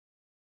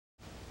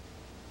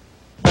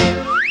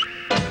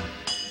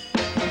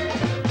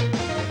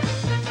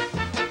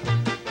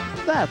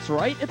That's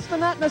right, it's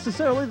not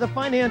necessarily the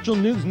Financial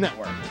News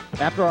Network.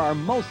 After our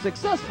most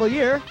successful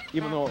year,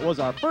 even though it was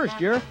our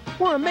first year,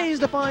 we're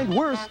amazed to find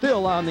we're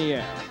still on the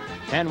air.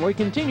 And we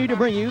continue to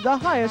bring you the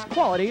highest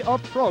quality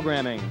of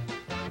programming.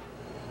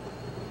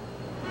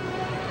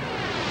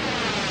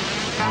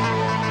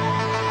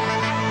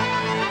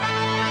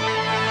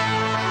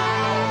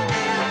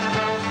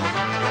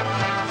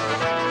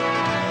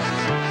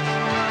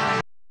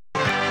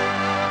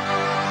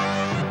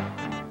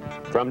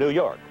 From New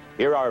York,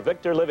 here are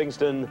Victor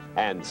Livingston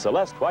and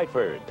Celeste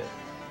Whiteford.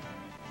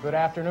 Good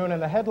afternoon,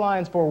 and the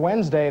headlines for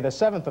Wednesday, the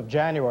 7th of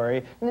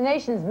January. The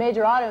nation's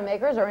major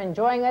automakers are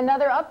enjoying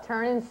another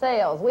upturn in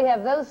sales. We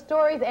have those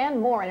stories and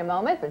more in a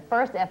moment, but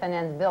first,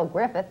 FNN's Bill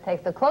Griffith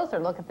takes a closer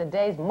look at the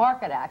day's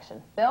market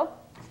action. Bill?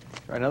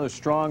 Another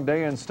strong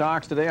day in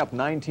stocks today, up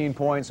 19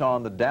 points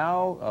on the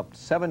Dow, up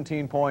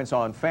 17 points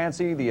on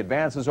Fancy. The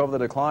advances over the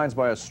declines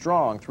by a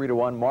strong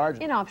 3-to-1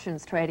 margin. In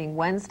options trading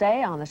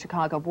Wednesday on the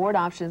Chicago Board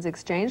Options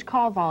Exchange,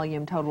 call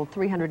volume totaled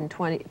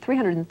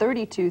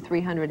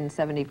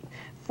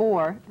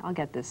 374. I'll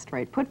get this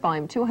straight. Put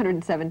volume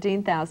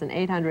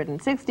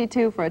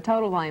 217,862 for a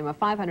total volume of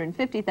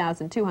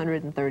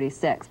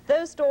 550,236.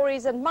 Those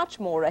stories and much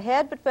more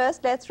ahead, but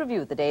first let's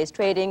review the day's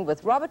trading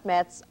with Robert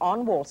Metz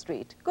on Wall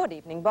Street. Good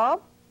evening,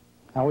 Bob.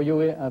 How are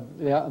you?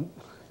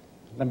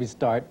 Let me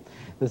start.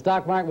 The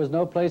stock market was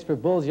no place for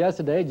bulls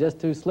yesterday, just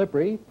too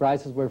slippery.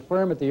 Prices were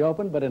firm at the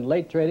open, but in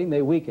late trading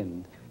they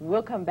weakened.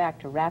 We'll come back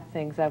to wrap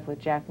things up with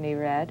Jack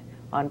Nerad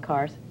on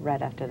cars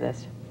right after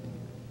this.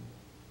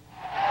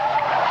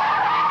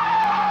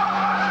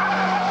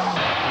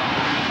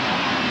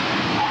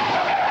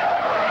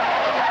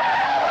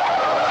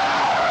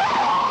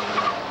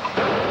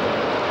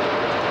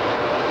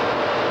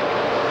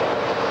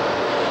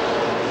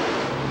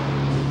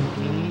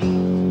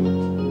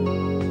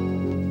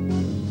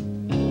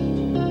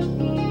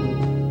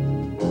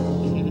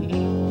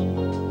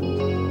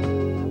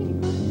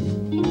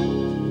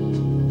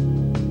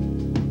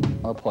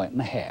 A point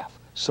and a half.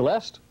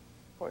 Celeste?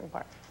 Important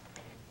part.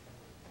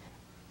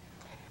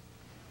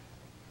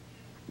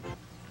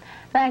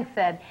 Thanks,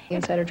 Ed.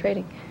 Insider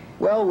trading.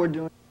 Well, we're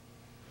doing...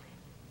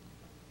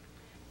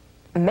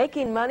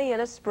 Making money in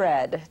a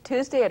spread.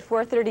 Tuesday at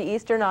 4:30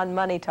 Eastern on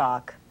Money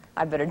Talk.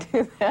 I better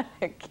do that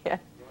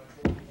again.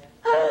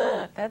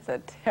 That's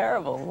a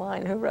terrible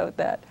line. Who wrote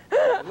that?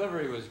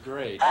 Delivery was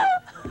great.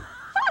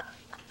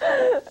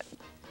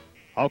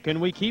 How can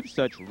we keep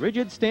such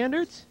rigid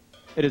standards?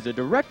 It is a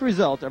direct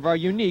result of our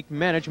unique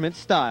management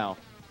style.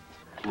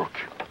 Look,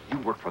 you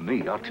work for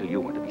me. I'll tell you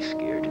when to be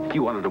scared.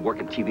 You wanted to work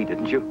in TV,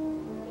 didn't you?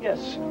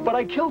 Yes, but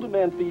I killed a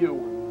man for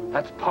you.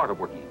 That's part of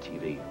working in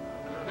TV.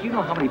 Do you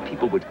know how many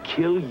people would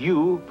kill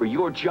you for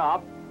your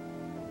job?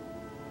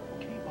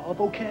 Okay, Bob,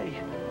 okay.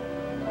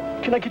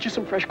 Can I get you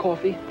some fresh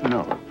coffee?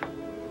 No.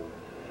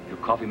 Your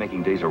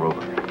coffee-making days are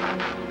over.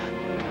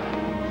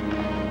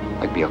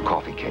 I'd be a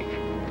coffee cake.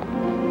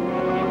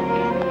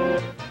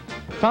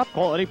 Top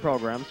quality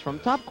programs from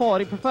top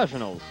quality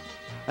professionals.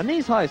 And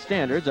these high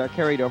standards are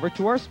carried over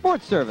to our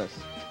sports service,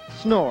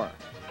 Snore.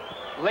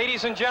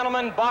 Ladies and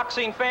gentlemen,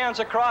 boxing fans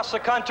across the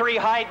country,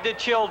 hide the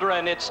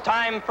children. It's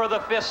time for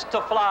the fist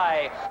to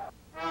fly.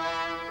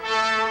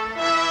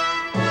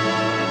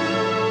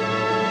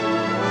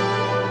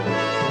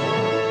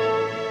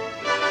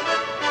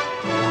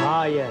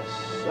 Ah, yes.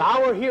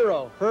 Our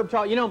hero, Herb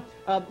Tarl. You know,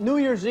 New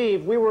Year's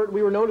Eve, we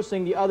were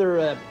noticing the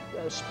other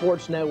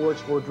sports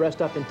networks were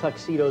dressed up in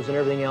tuxedos and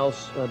everything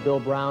else,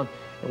 Bill Brown,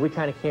 and we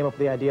kind of came up with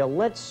the idea,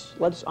 let's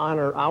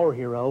honor our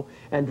hero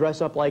and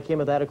dress up like him,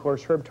 and that, of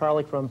course, Herb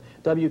Tarlick from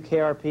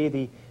WKRP,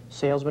 the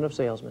salesman of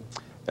salesmen.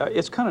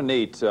 It's kind of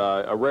neat,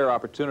 a rare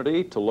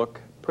opportunity to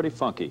look pretty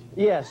funky.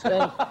 Yes,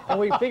 and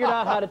we figured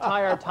out how to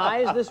tie our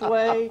ties this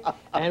way,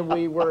 and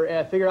we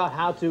figured out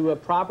how to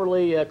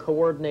properly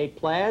coordinate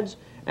plaids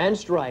and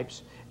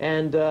stripes.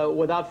 And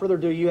without further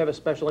ado, you have a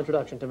special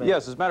introduction to make.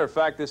 Yes, as a matter of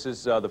fact, this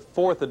is the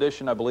 4th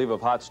edition, I believe,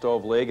 of Hot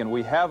Stove League, and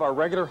we have our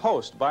regular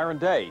host, Byron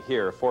Day,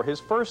 here for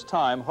his first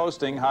time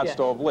hosting Hot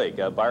Stove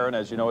League. Byron,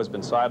 as you know, has been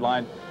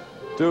sidelined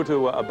due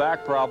to a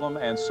back problem,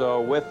 and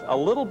so with a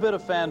little bit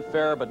of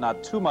fanfare, but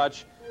not too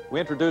much, we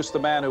introduce the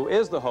man who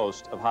is the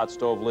host of Hot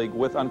Stove League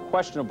with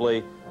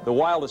unquestionably the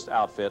wildest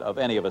outfit of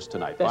any of us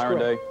tonight. That's Byron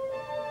correct. Day,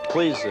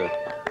 please.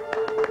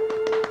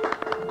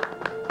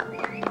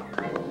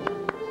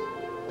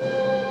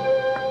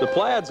 The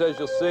plaids, as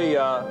you'll see,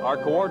 are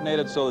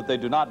coordinated so that they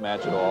do not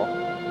match at all.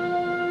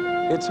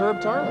 It's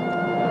Herb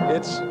Tarlick.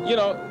 It's, you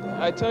know,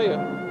 I tell you,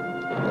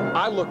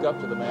 I look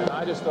up to the man.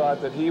 I just thought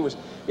that he was,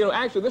 you know,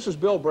 actually this was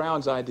Bill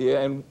Brown's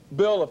idea, and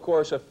Bill, of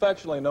course,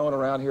 affectionately known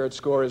around here at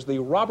SCORE as the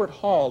Robert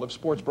Hall of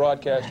sports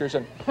broadcasters,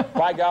 and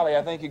by golly,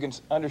 I think you can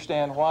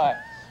understand why.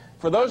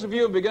 For those of you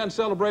who have begun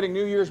celebrating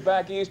New Year's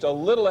back east a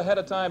little ahead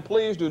of time,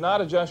 please do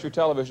not adjust your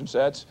television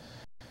sets.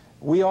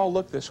 We all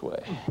look this way.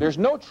 There's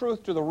no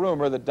truth to the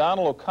rumor that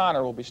Donald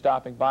O'Connor will be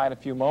stopping by in a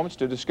few moments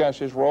to discuss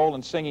his role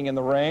in Singing in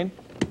the Rain.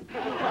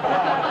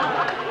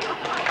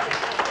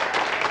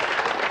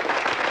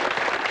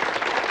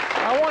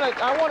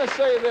 I want to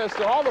say this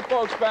to all the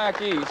folks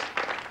back east.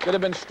 that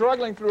have been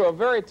struggling through a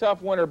very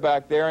tough winter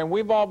back there, and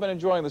we've all been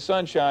enjoying the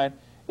sunshine.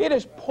 It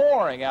is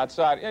pouring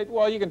outside.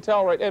 Well, you can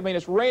tell, right? I mean,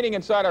 it's raining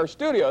inside our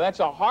studio. That's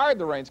how hard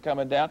the rain's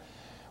coming down,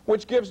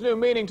 which gives new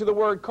meaning to the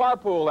word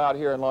carpool out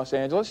here in Los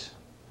Angeles.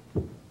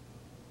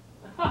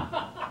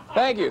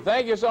 Thank you.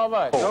 Thank you so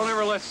much. Don't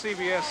ever let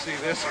CBS see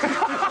this.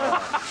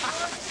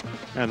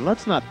 And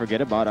let's not forget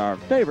about our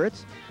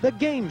favorites, the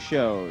game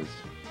shows.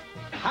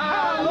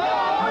 How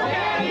low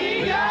can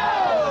he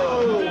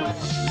go?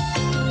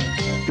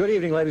 Good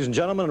evening, ladies and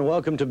gentlemen, and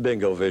welcome to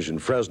Bingo Vision,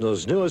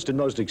 Fresno's newest and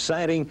most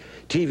exciting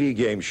TV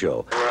game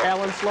show.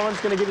 Alan Sloan's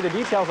going to give you the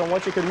details on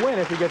what you could win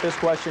if you get this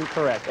question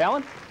correct.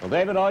 Alan? Well,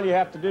 David, all you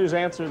have to do is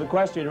answer the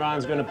question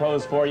Ron's going to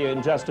pose for you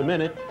in just a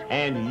minute,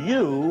 and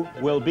you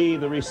will be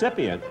the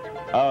recipient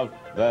of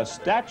the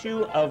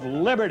Statue of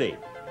Liberty.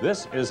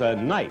 This is a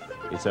knife.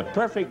 It's a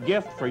perfect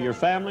gift for your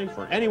family,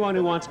 for anyone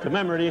who wants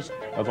commemoratives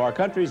of our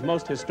country's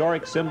most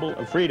historic symbol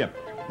of freedom.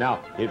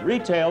 Now, it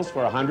retails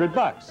for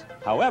 $100.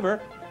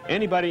 However,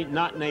 anybody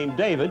not named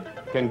David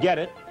can get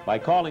it by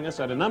calling us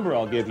at a number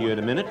I'll give you in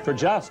a minute for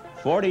just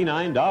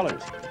 $49.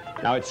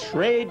 Now, it's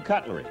Schrade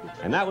cutlery,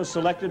 and that was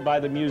selected by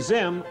the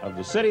Museum of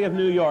the City of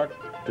New York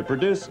to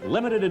produce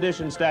limited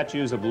edition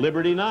statues of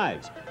Liberty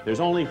knives. There's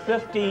only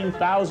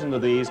 15,000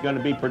 of these going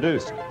to be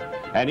produced,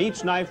 and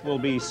each knife will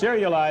be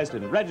serialized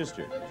and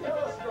registered.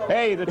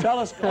 Hey, the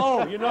telescope.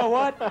 Oh, you know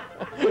what?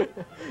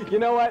 You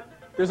know what?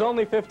 There's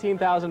only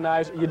 15,000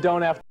 knives. You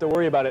don't have to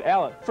worry about it.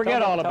 Alan,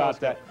 forget all about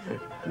that.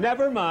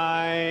 Never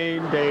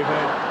mind, David.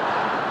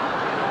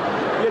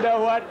 You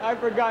know what? I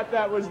forgot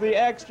that was the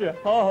extra.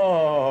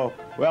 Oh,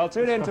 well,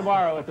 tune in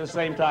tomorrow at the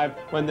same time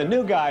when the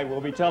new guy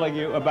will be telling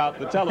you about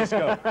the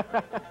telescope.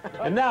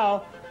 And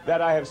now that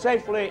I have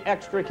safely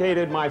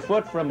extricated my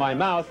foot from my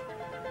mouth,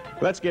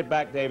 let's get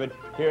back, David.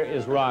 Here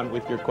is Ron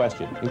with your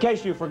question. In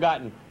case you've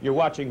forgotten, you're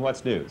watching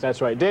What's News.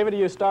 That's right. David, are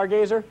you a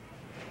stargazer?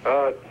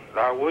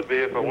 I would be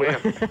if I win.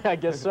 I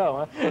guess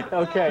so, huh?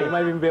 Okay, you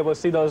might even be able to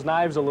see those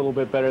knives a little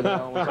bit better than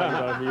Alan was talking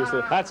about if you used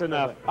to. That's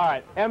enough. All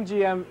right,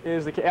 MGM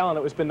is the... Alan,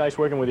 it's been nice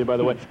working with you, by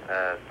the way.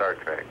 Star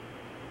Trek.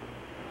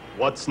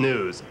 What's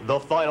News?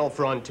 The Final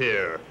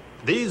Frontier.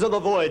 These are the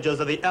voyages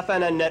of the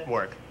FNN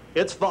network.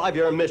 Its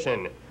 5-year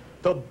mission: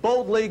 to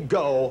boldly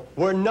go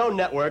where no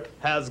network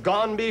has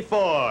gone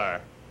before.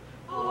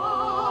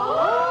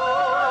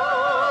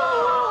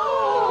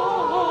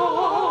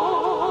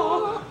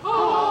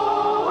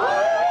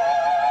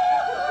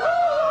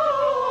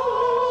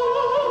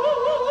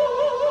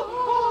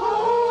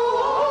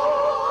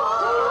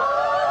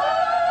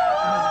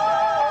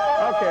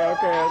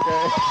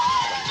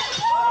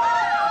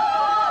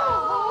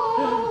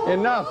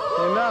 Enough.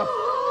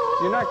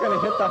 You're not going to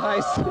hit the high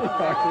C,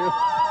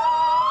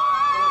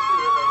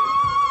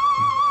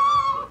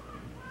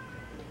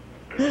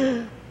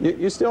 are you?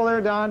 You still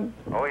there, Don?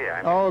 Oh,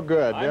 yeah. Oh,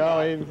 good.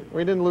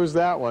 We didn't lose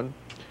that one.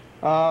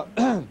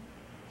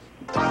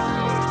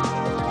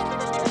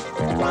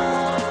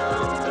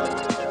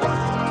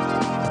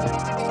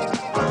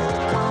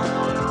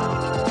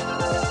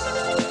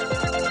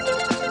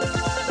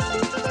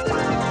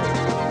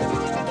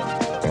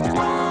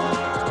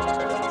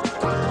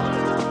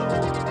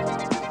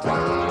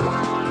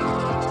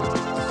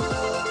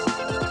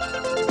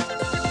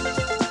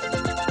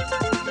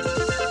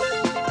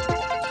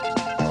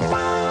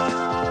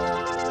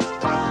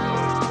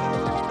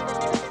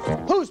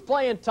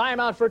 Playing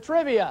timeout for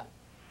trivia.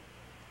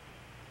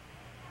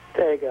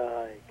 Take a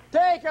hike.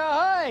 Take a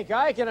hike.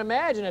 I can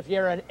imagine if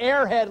you're an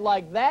airhead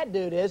like that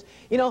dude is.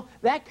 You know,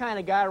 that kind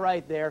of guy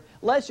right there,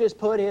 let's just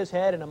put his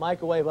head in a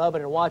microwave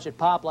oven and watch it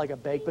pop like a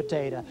baked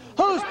potato.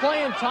 Who's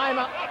playing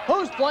timeout?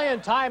 Who's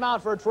playing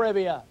timeout for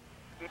trivia?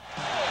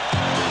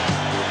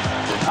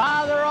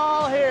 They're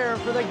all here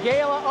for the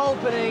gala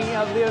opening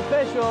of the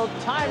official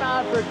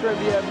Timeout for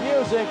Trivia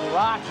music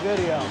rock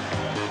video.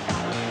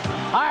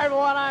 Hi,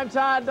 everyone. I'm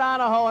Todd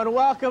Donahoe, and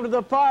welcome to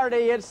the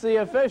party. It's the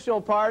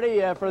official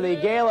party for the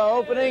gala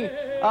opening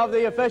of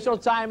the official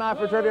Timeout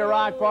for Trivia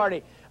Rock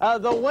Party.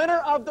 The winner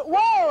of the...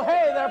 Whoa!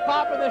 Hey, they're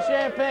popping the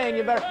champagne.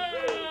 You better...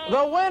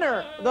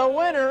 The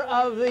winner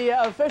of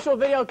the official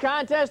video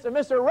contest,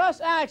 Mr. Russ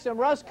Axum.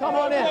 Russ, come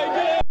on in.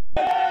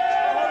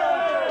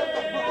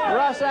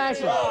 Russ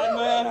Axum. Oh,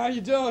 man, how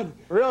you doing?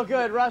 Real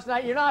good, Russ. Now,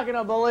 you're not going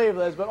to believe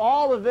this, but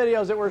all the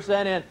videos that were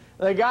sent in,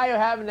 the guy who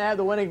happened to have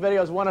the winning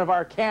video is one of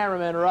our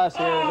cameramen, Russ,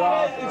 here.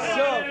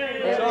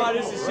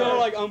 This is so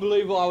like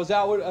unbelievable. I was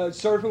out with,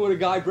 surfing with a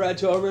guy, Brad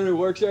Tobin, who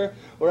works there.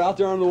 We're out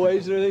there on the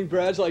waves and everything.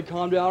 Brad's like,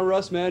 calm down,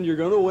 Russ, man. You're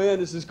going to win.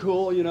 This is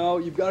cool, you know.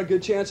 You've got a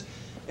good chance.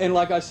 And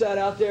like I sat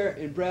out there,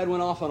 and Brad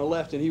went off on a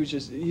left, and he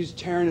was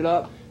tearing it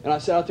up. And I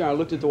sat out there, and I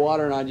looked at the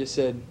water, and I just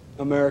said,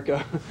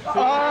 America. All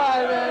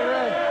right, man.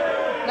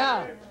 Right.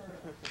 Now,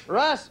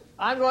 Russ,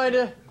 I'm going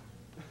to...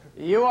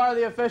 You are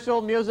the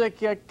official music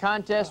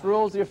contest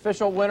rules, the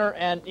official winner,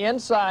 and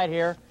inside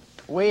here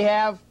we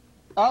have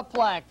a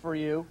plaque for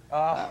you.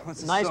 This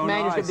is Nice so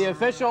manuscript. nice. The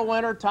official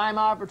winner, Time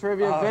Out for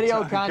Trivia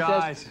video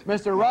contest.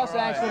 Mr. Russ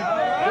Axon,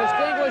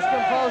 distinguished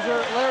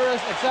composer,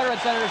 lyricist, etc.,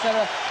 etc.,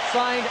 etc.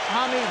 Signed,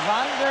 Hami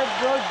van der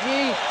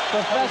Brugge,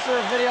 Professor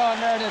of Video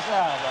Emeritus.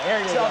 Oh, here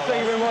you go.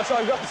 Thank you very much.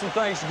 I've got some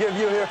thanks to give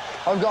you here.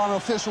 I've got an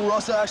official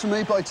Russ Axon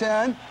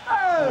 8x10.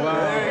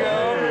 There you go.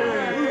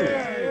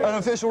 An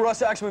official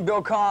Russ Axon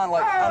Bill Kahn.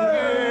 Like,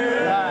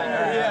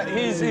 yeah,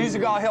 he's the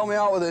guy who helped me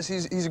out with this.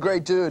 He's a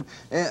great dude.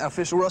 And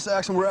official Russ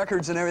Axon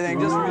records and everything.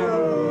 Just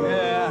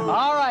yeah.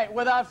 All right,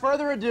 without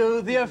further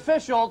ado, the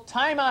official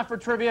Time Out for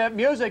Trivia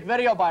music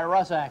video by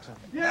Russ Axon.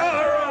 Yeah,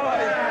 all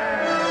right.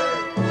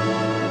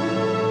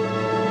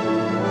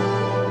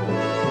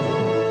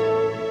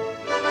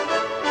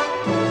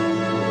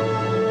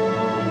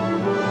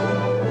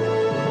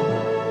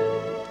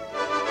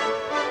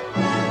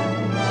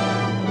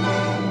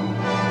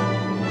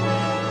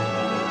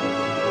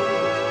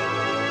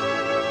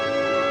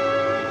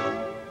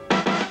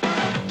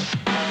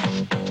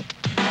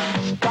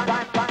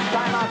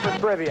 Time out for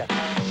trivia.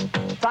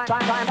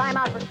 Time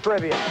out for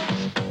trivia.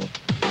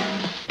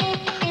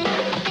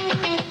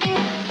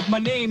 My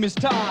name is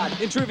Todd,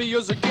 and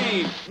trivia's a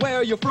game. Where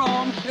are you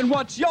from, and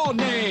what's your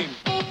name?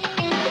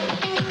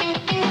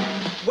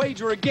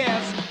 Wager a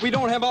guess, we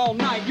don't have all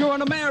night. You're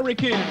an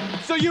American,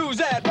 so use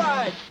that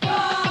right.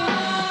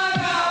 Time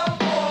out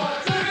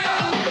for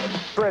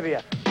Trivia.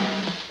 trivia.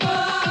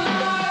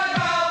 Time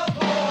out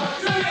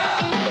for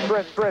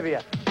trivia.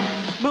 Trivia.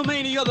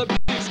 Melania, the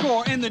big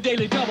score in the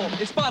daily double.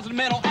 Expositive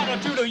mental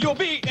attitude or you'll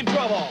be in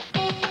trouble.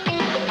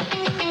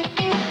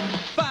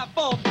 5,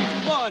 4, 3, 2,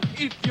 1,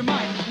 if you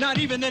might. Not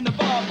even in the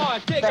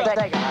ballpark. Take a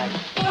hike. Time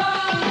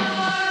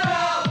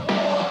out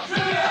for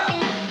trivia.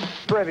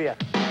 Trivia.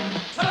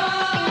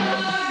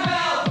 Time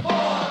out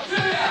for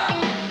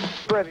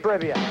trivia.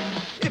 Trivia.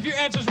 If your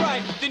answer's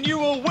right, then you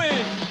will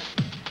win.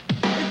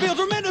 It feels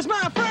tremendous,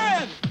 my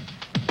friend.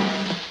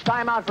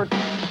 Time out for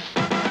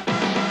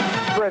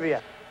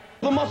trivia.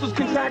 The muscles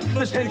contract,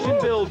 the tension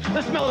builds,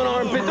 the smell of an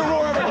armpit, the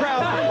roar of a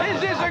crowd.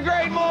 Is this a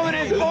great moment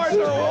in sports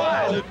or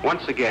what?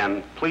 Once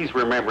again, please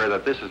remember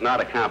that this is not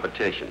a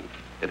competition.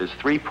 It is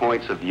 3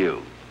 points of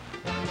view.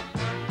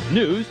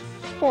 News,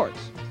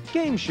 sports,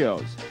 game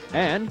shows,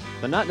 and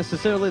the Not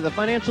Necessarily the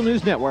Financial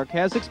News Network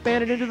has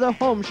expanded into the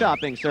home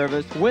shopping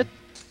service with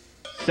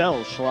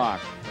Cell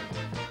Schlock.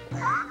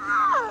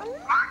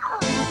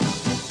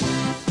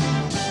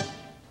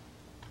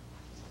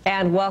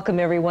 And welcome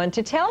everyone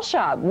to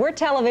TelShop. We're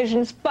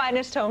television's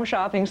finest home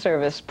shopping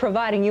service,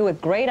 providing you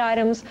with great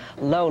items,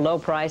 low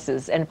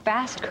prices, and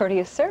fast,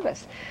 courteous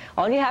service.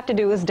 All you have to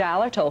do is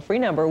dial our toll-free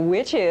number,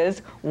 which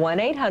is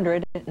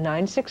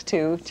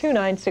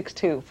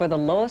 1-800-962-2962 for the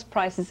lowest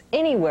prices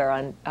anywhere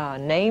on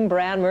name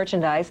brand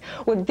merchandise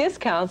with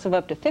discounts of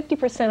up to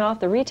 50%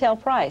 off the retail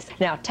price.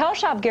 Now,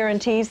 TelShop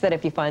guarantees that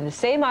if you find the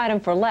same item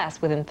for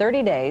less within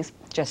 30 days,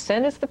 just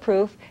send us the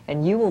proof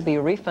and you will be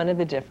refunded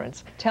the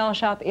difference.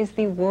 TelShop is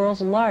the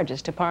world's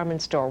largest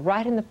department store,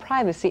 right in the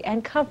privacy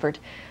and comfort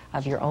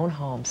of your own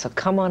home. So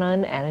come on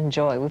in and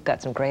enjoy. We've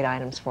got some great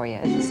items for you.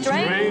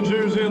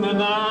 Strangers in the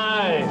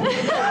night,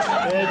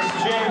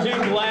 exchanging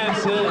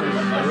glances,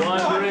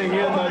 wandering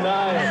in the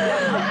night.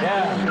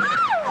 Yeah,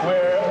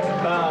 where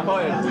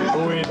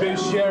we'd be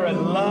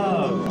sharing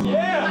love.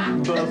 Yeah,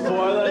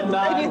 before the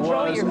night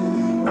was.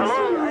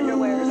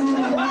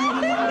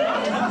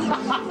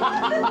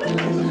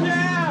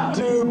 Yeah.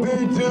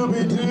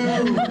 Doobie doo,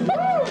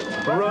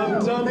 rum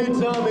tummy,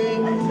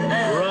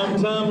 rum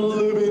tum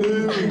looby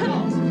doo.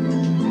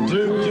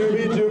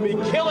 Doobie,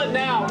 kill it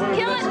now.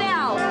 Kill it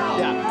now.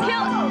 Yeah.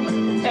 Kill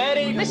it.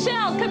 Eddie.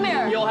 Michelle, come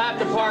here. You'll have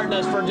to pardon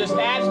us for just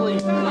actually.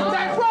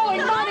 They're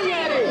throwing money,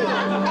 Eddie.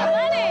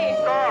 Money.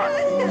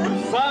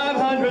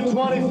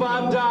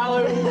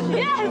 $525.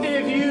 Yes.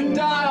 If you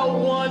dial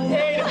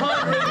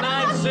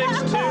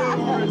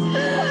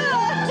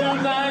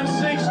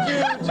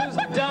 1-800-962-2962, just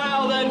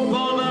dial that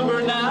phone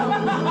number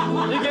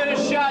now. You get a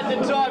shot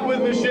to talk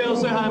with Michelle.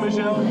 Say hi,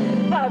 Michelle.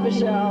 Hi,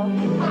 Michelle.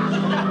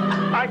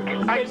 I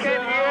can't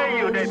hear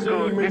you that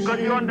good because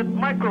you're on the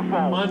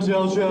microphone.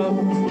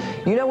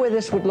 You know where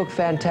this would look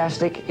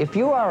fantastic? If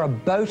you are a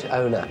boat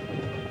owner,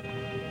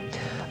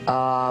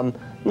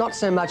 not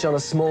so much on a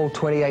small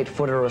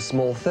 28-footer or a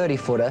small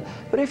 30-footer,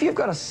 but if you've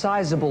got a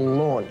sizable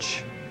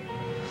launch,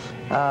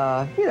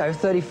 you know,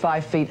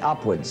 35 feet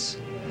upwards,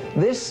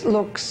 this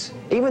looks,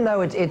 even though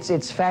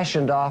it's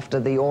fashioned after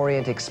the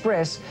Orient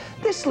Express,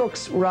 this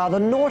looks rather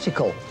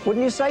nautical.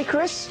 Wouldn't you say,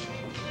 Chris?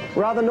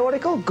 Rather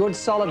nautical? Good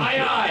solid...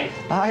 Aye,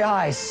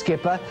 aye,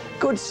 skipper.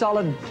 Good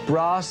solid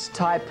brass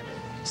type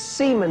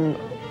seaman.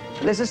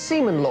 There's a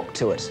seaman look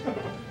to it.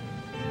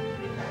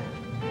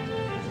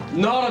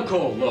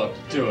 Nautical look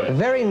to A it.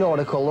 very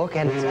nautical look,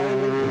 and it's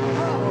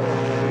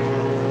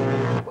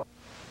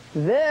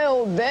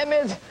Well, damn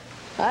it.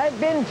 I've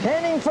been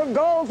panning for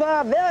gold for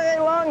a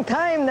very long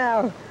time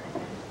now.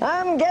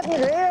 I'm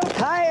getting real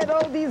tired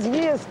all these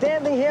years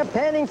standing here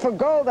panning for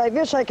gold. I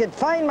wish I could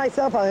find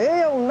myself a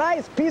real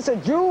nice piece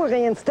of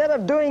jewelry instead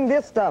of doing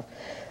this stuff.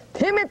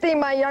 Timothy,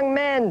 my young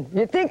man,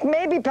 you think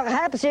maybe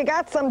perhaps you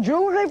got some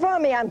jewelry for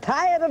me? I'm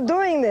tired of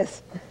doing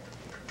this.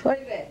 What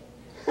is it?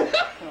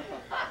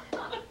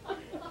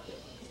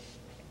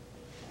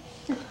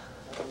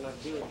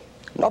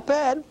 Not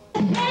bad.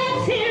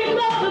 Let's hear it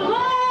for the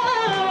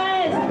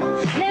boys.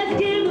 Let's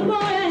give the boy a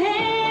hand.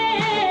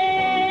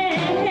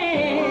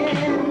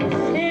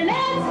 And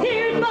let's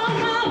hear it for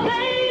my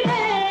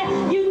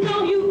baby. You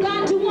know you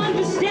got to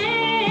understand.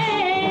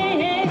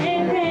 Let's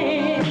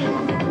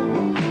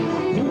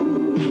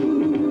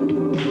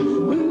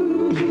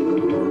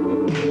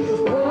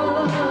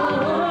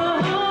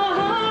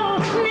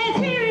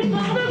hear it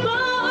for the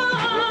boys.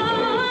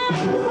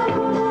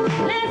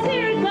 Let's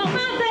hear it for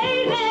my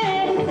baby.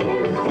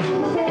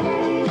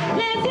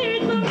 Let's hear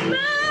it for my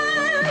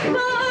boy.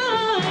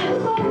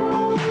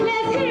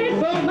 Let's hear it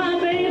for my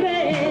baby.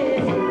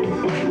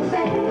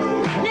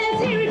 Let's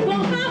hear it for my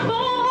boy.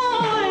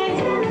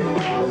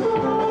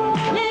 Let's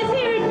hear it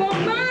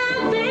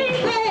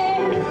for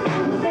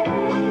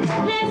my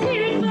baby. Let's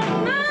hear it for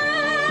my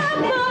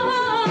boy.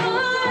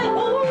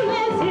 Oh,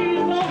 let's hear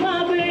it for my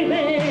baby.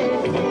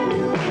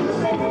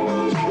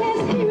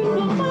 Let's hear it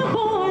for my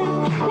boy.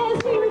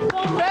 Let's hear it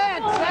for my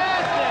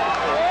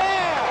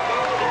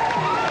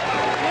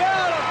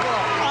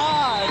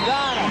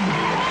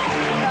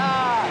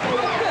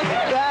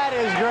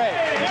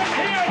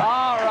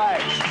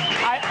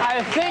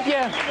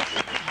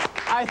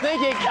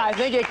I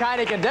think you kind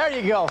of can, there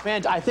you go,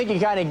 fans. I think you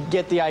kind of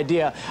get the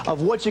idea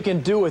of what you can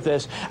do with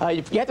this.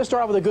 You have to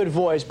start off with a good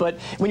voice, but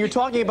when you're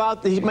talking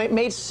about, he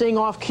may sing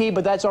off key,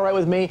 but that's all right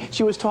with me.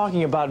 She was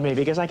talking about me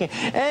because I can't.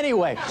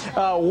 Anyway,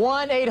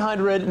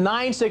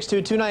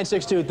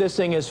 1-800-962-2962. This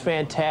thing is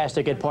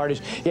fantastic at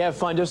parties. You have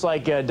fun just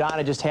like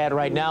Donna just had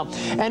right now.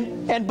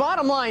 And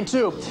bottom line,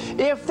 too,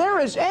 if there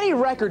is any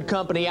record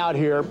company out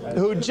here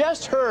who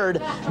just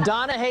heard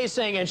Donna Hayes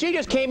sing, and she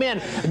just came in,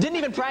 didn't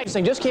even practice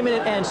sing, just came in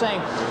and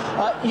sang,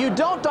 you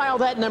don't dial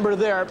that number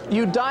there.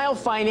 You dial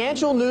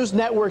Financial News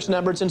Network's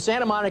number. It's in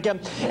Santa Monica,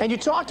 and you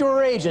talk to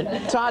her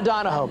agent, Todd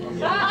Donahoe.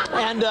 And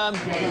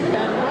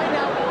right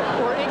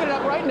now, we're inking it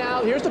up right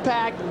now. Here's the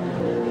pack.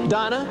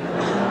 Donna,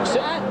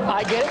 so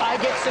I get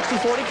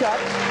 60-40 cut,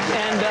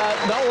 and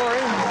don't worry.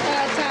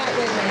 Todd,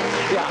 wait a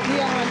minute. Yeah. We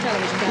are on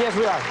television, Todd. Yes,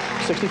 we are.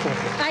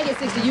 60-40. I get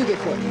 60, you get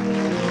 40.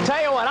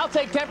 Tell you what, I'll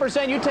take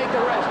 10%, you take the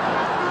rest.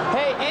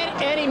 Hey,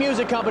 any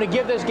music company,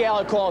 give this gal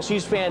a call.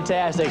 She's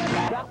fantastic.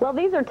 Well,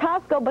 these are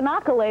Tosco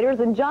binoculators,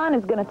 and John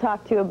is going to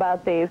talk to you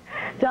about these.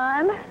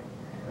 John?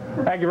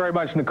 Thank you very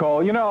much,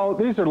 Nicole. You know,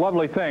 these are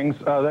lovely things.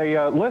 They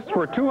list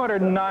for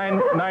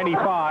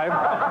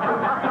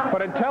 $209.95,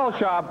 but at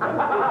Teleshop,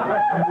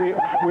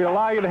 we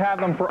allow you to have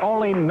them for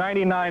only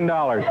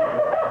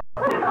 $99.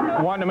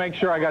 Wanted to make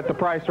sure I got the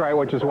price right,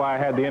 which is why I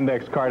had the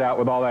index card out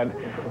with all that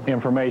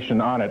information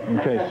on it, in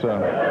case you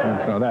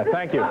know that.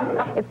 Thank you.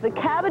 It's the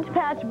Cabbage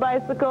Patch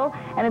bicycle,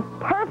 and it's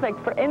perfect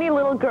for any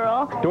little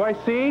girl. Do I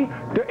see?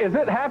 Is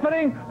it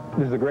happening?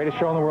 This is the greatest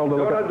show in the world to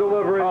look at.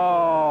 Delivery.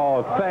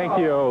 Oh, thank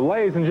you,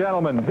 ladies and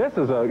gentlemen. This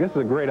is a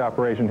great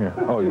operation here.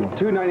 Oh,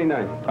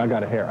 $2.99. I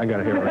got it here. I got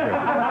it here right here.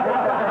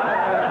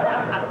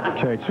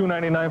 Okay,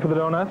 $2.99 for the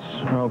donuts.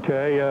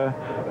 Okay,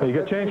 you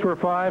got change for a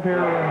 5 here.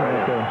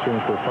 Okay,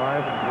 change for a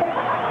 5.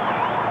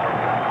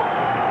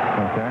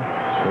 Okay,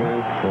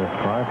 change for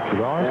 5. $2.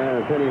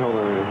 Yeah, penny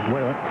holder. Wait a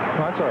minute. No,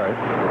 that's all right.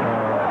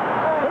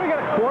 Let me get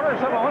a quarter or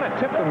something. I want to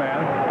tip the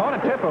man. I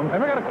want to tip him.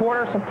 Ever got a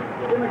quarter or something?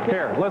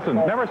 Here, listen.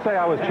 Never say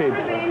I was cheap.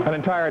 An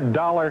entire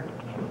 $1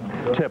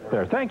 tip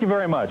there. Thank you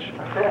very much.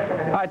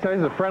 I tell you,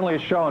 this is the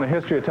friendliest show in the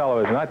history of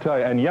television. I tell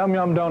you, and Yum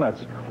Yum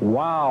Donuts.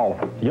 Wow.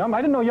 Yum.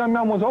 I didn't know Yum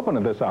Yum was open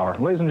at this hour.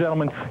 Ladies and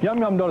gentlemen, Yum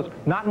Yum Donuts,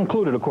 not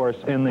included, of course,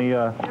 in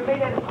the...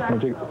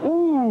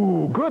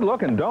 Ooh,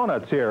 good-looking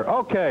donuts here.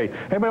 Okay.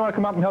 Anybody want to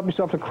come up and help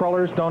yourself to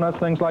crullers, donuts,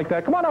 things like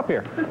that? Come on up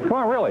here. Come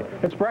on, really.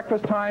 It's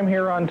breakfast time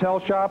here on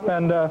Teleshop,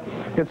 and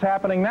it's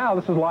happening now.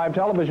 This is live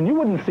television. You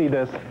wouldn't see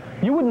this.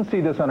 You wouldn't see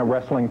this on a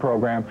wrestling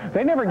program.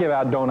 They never give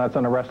out donuts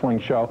on a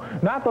wrestling show.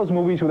 Not those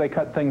movies where they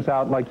cut things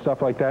out, like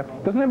stuff like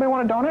that. Doesn't anybody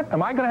want a donut?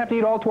 Am I going to have to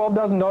eat all 12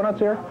 dozen donuts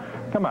here?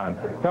 Come on.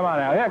 Come on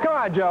out. Yeah, come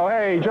on, Joe.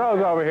 Hey,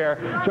 Joe's over here.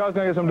 Joe's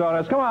going to get some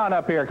donuts. Come on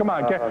up here. Come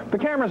on. The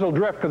cameras will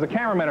drift because the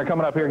cameramen are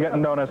coming up here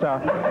getting donuts now.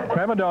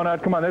 Have a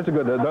donut. Come on. There's a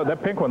good.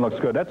 That pink one looks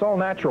good. That's all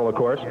natural, of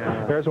course.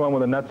 There's one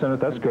with the nuts in it.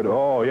 That's good.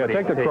 Oh, yeah.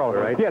 Take the crawler.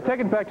 Right? Yeah, take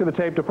it back to the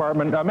tape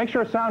department. Make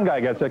sure a sound guy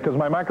gets it because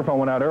my microphone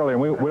went out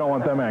earlier and we don't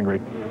want them angry.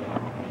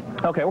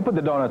 Okay, we'll put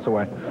the donuts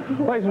away.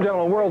 Ladies and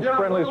gentlemen, world's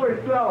friendliest... What are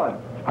we selling?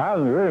 I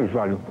was really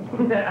excited.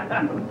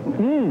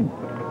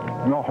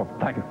 Oh,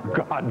 thank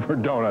God for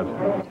donuts.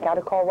 Got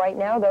a call right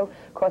now, though.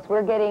 Of course,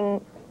 we're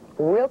getting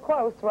real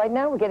close right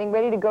now. We're getting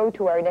ready to go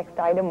to our next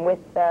item with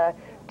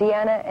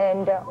Deanna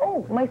and...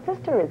 oh, my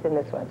sister is in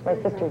this one. It's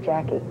my sister,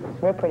 Jackie.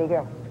 Real pretty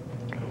girl.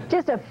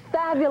 Just a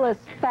fabulous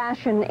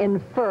fashion in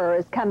fur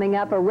is coming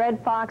up, a red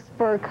fox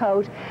fur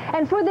coat.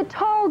 And for the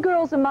tall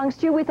girls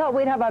amongst you, we thought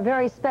we'd have a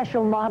very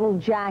special model,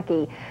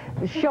 Jackie,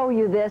 show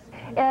you this.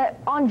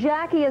 On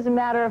Jackie, as a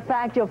matter of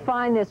fact, you'll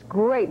find this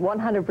great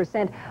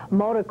 100%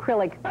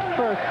 motocrylic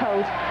fur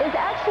coat is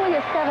actually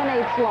a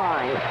 7/8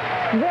 line.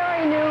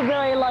 Very new,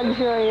 very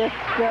luxurious,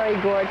 very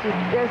gorgeous.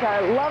 There's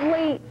our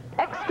lovely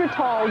extra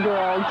tall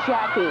girl,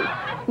 Jackie.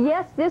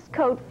 Yes, this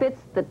coat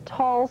fits the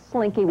tall,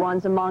 slinky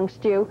ones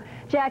amongst you.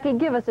 Jackie,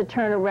 give us a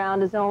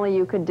turnaround as only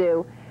you could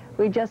do.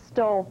 We just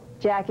stole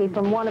Jackie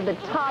from one of the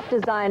top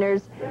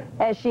designers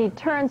as she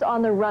turns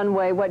on the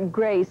runway. What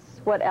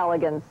grace, what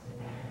elegance.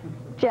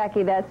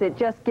 Jackie, that's it.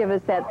 Just give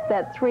us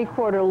that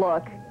three-quarter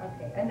look.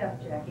 Okay, enough,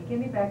 Jackie. Give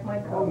me back my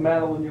coat. Oh,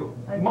 Madeline,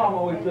 Mom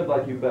always said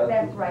like you, Beth.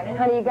 That's right. And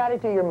honey, you got to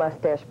do your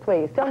mustache,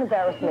 please. Don't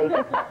embarrass me.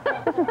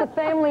 This is the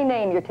family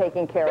name you're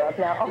taking care of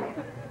now. Okay.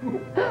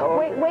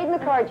 Wait in the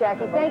car,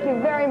 Jackie. Thank you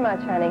very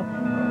much, honey.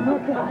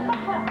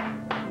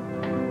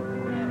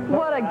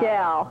 What a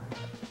gal.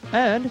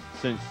 And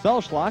since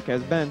Selschlock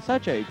has been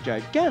such a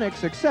gigantic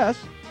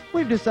success,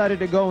 we've decided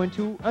to go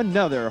into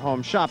another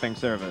home shopping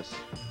service.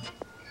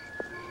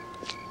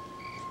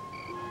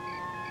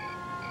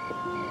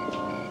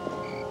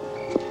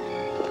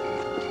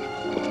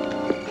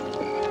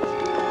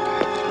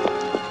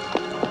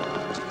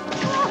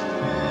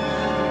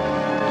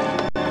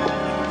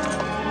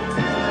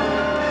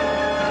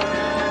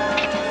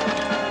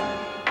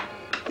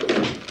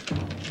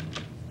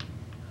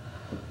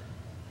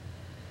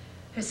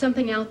 There's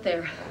something out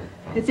there.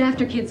 It's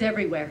after kids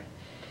everywhere.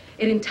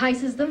 It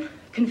entices them,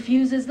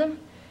 confuses them,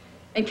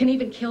 and can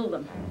even kill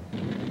them.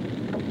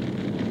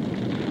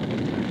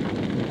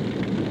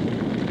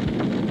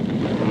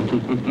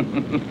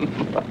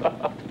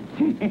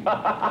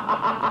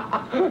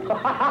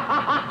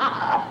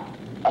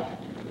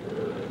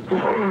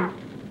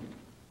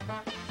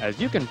 As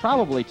you can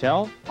probably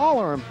tell, all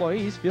our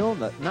employees feel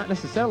that not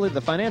necessarily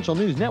the Financial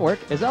News Network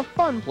is a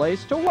fun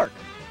place to work.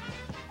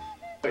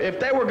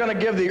 If they were going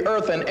to give the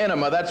Earth an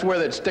enema, that's where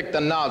they'd stick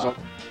the nozzle.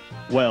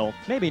 Well,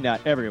 maybe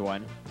not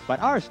everyone, but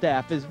our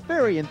staff is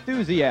very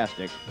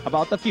enthusiastic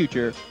about the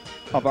future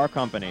of our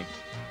company.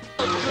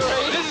 This is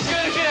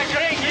going to be a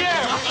great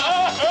year!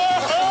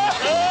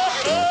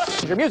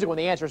 Your music when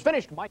the answer is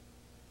finished. Mike.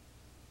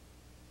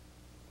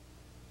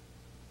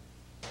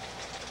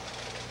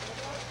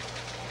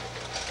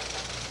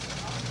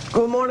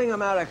 Good morning,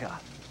 America.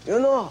 You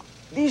know,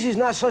 this is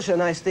not such a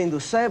nice thing to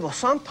say, but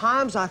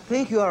sometimes I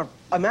think your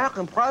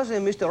American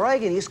president, Mr.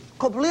 Reagan, is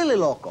completely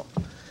loco.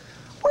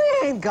 We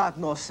ain't got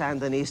no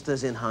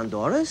Sandinistas in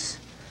Honduras.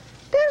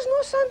 There's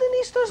no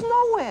Sandinistas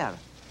nowhere.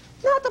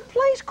 Not a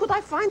place could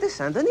I find a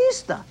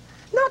Sandinista.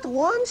 Not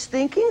one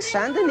stinking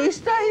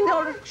Sandinista in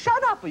your...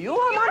 Shut up, you.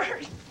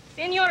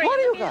 Senor, What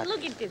do you got?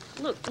 look at this.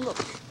 Look.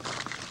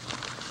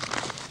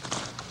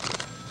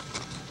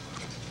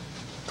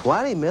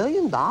 $20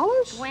 million?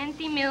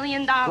 $20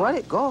 million.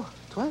 20, go.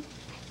 20.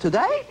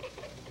 Today?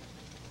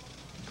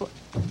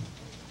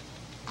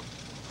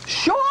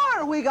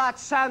 Sure, we got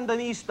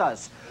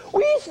Sandinistas.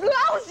 We's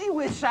lousy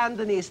with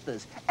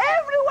Sandinistas.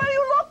 Everywhere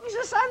you look is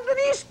a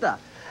Sandinista.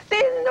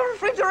 In the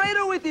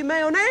refrigerator with the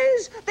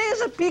mayonnaise,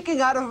 there's a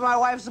peeking out of my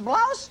wife's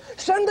blouse.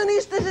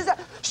 Sandinistas is a...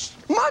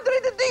 Madre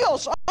de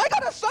Dios, I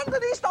got a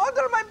Sandinista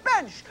under my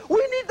bench. We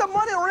need the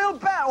money real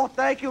bad. Oh,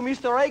 thank you,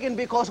 Mr. Reagan,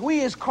 because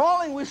we is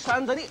crawling with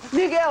Sandinistas.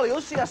 Miguel,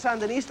 you see a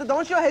Sandinista,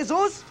 don't you,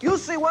 Jesus? You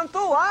see one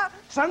too, huh?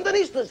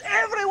 Sandinistas,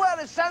 everywhere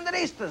is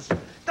Sandinistas.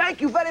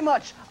 Thank you very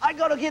much. I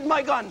gotta get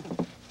my gun.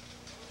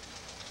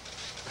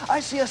 I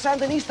see a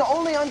Sandinista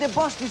only on the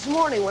bus this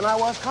morning when I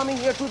was coming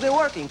here to the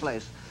working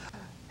place.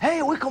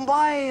 Hey, we can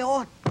buy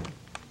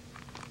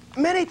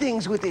many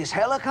things with these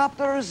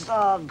helicopters,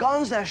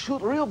 guns that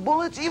shoot real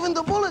bullets, even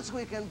the bullets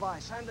we can buy.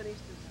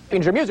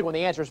 Sandinistas. Your music when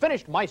the answer is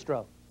finished.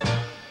 Maestro.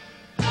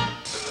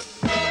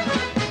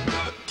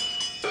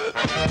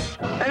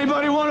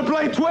 Anybody want to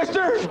play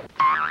Twister?